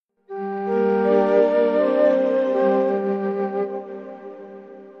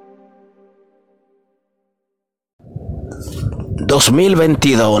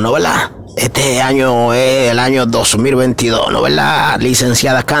2022, ¿no verdad? Este año es el año 2022, ¿no verdad?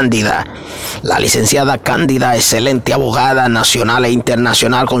 Licenciada Cándida. La licenciada Cándida, excelente abogada nacional e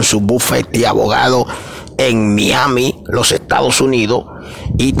internacional con su bufete de abogado en Miami, los Estados Unidos,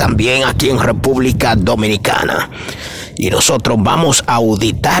 y también aquí en República Dominicana. Y nosotros vamos a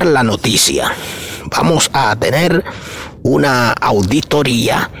auditar la noticia. Vamos a tener una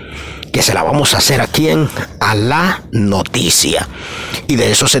auditoría que se la vamos a hacer aquí en A la Noticia. Y de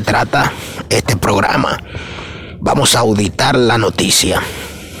eso se trata este programa. Vamos a auditar la noticia.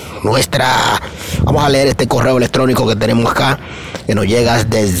 Vamos a leer este correo electrónico que tenemos acá, que nos llega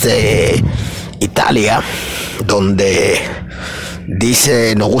desde Italia, donde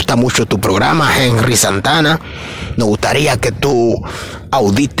dice: nos gusta mucho tu programa, Henry Santana. Nos gustaría que tú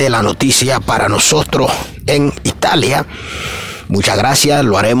audites la noticia para nosotros en Italia. Muchas gracias,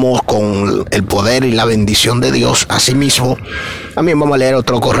 lo haremos con el poder y la bendición de Dios. Asimismo, también vamos a leer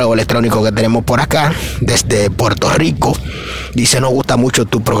otro correo electrónico que tenemos por acá, desde Puerto Rico. Dice: nos gusta mucho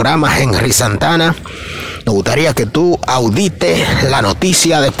tu programa, Henry Santana. Nos gustaría que tú audites la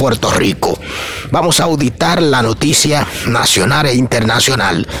noticia de Puerto Rico. Vamos a auditar la noticia nacional e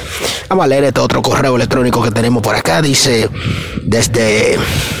internacional. Vamos a leer este otro correo electrónico que tenemos por acá. Dice: desde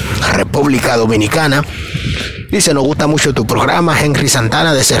República Dominicana. Dice: nos gusta mucho tu programa, Henry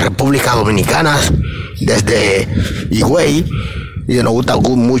Santana, desde República Dominicana, desde Higüey. Dice: nos gusta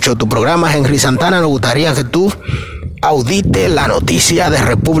mucho tu programa, Henry Santana. Nos gustaría que tú audites la noticia de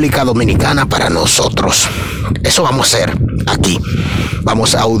República Dominicana para nosotros. Eso vamos a hacer aquí.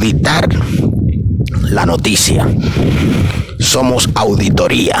 Vamos a auditar la noticia. Somos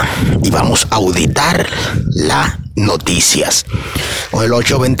auditoría y vamos a auditar las noticias. Con el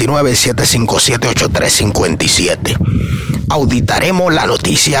 829-757-8357. Auditaremos la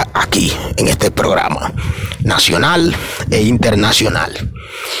noticia aquí, en este programa, nacional e internacional.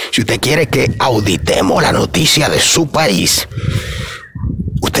 Si usted quiere que auditemos la noticia de su país,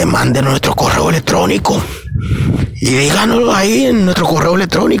 usted mande nuestro correo electrónico y díganoslo ahí en nuestro correo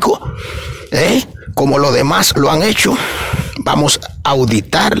electrónico, como los demás lo han hecho. Vamos a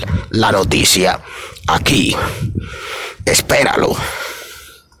auditar la noticia aquí. Espéralo.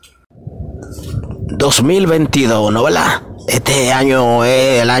 2022, ¿no verdad? Este año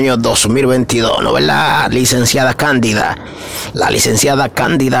es el año 2022, ¿no verdad? Licenciada Cándida. La licenciada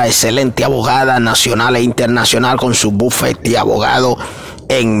Cándida, excelente abogada nacional e internacional con su bufete de abogado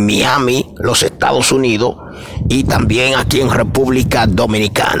en Miami, los Estados Unidos, y también aquí en República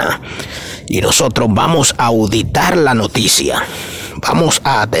Dominicana. Y nosotros vamos a auditar la noticia. Vamos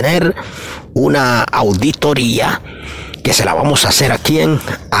a tener una auditoría que se la vamos a hacer aquí en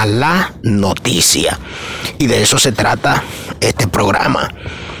A la Noticia. Y de eso se trata este programa.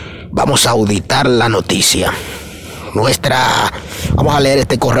 Vamos a auditar la noticia. Vamos a leer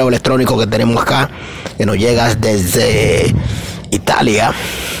este correo electrónico que tenemos acá, que nos llega desde Italia,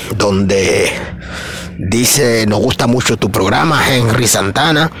 donde dice: nos gusta mucho tu programa, Henry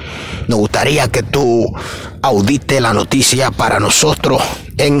Santana. Nos gustaría que tú audites la noticia para nosotros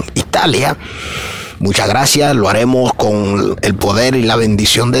en Italia. Muchas gracias, lo haremos con el poder y la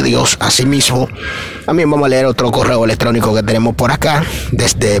bendición de Dios. Asimismo, también vamos a leer otro correo electrónico que tenemos por acá,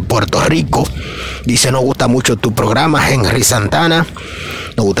 desde Puerto Rico. Dice: nos gusta mucho tu programa, Henry Santana.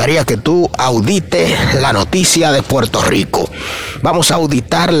 Nos gustaría que tú audites la noticia de Puerto Rico. Vamos a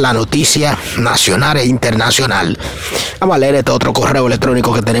auditar la noticia nacional e internacional. Vamos a leer este otro correo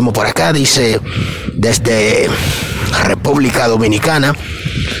electrónico que tenemos por acá. Dice: desde República Dominicana.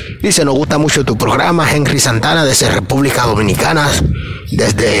 Dice: nos gusta mucho tu programa, Henry Santana, desde República Dominicana,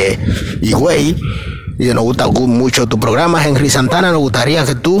 desde Higüey. Dice: nos gusta mucho tu programa, Henry Santana. Nos gustaría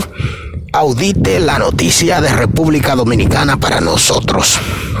que tú audites la noticia de República Dominicana para nosotros.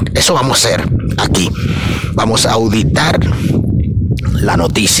 Eso vamos a hacer aquí. Vamos a auditar la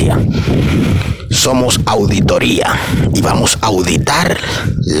noticia. Somos auditoría y vamos a auditar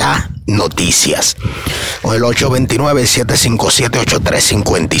las noticias. Con el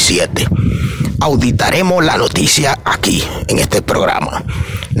 829-757-8357. Auditaremos la noticia aquí, en este programa,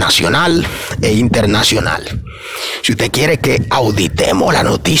 nacional e internacional. Si usted quiere que auditemos la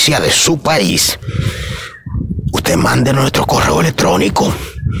noticia de su país, usted mande nuestro correo electrónico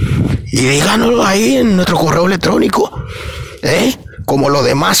y díganoslo ahí en nuestro correo electrónico, como los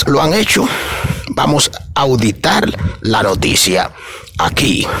demás lo han hecho. Vamos a auditar la noticia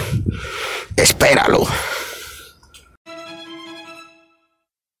aquí. Espéralo.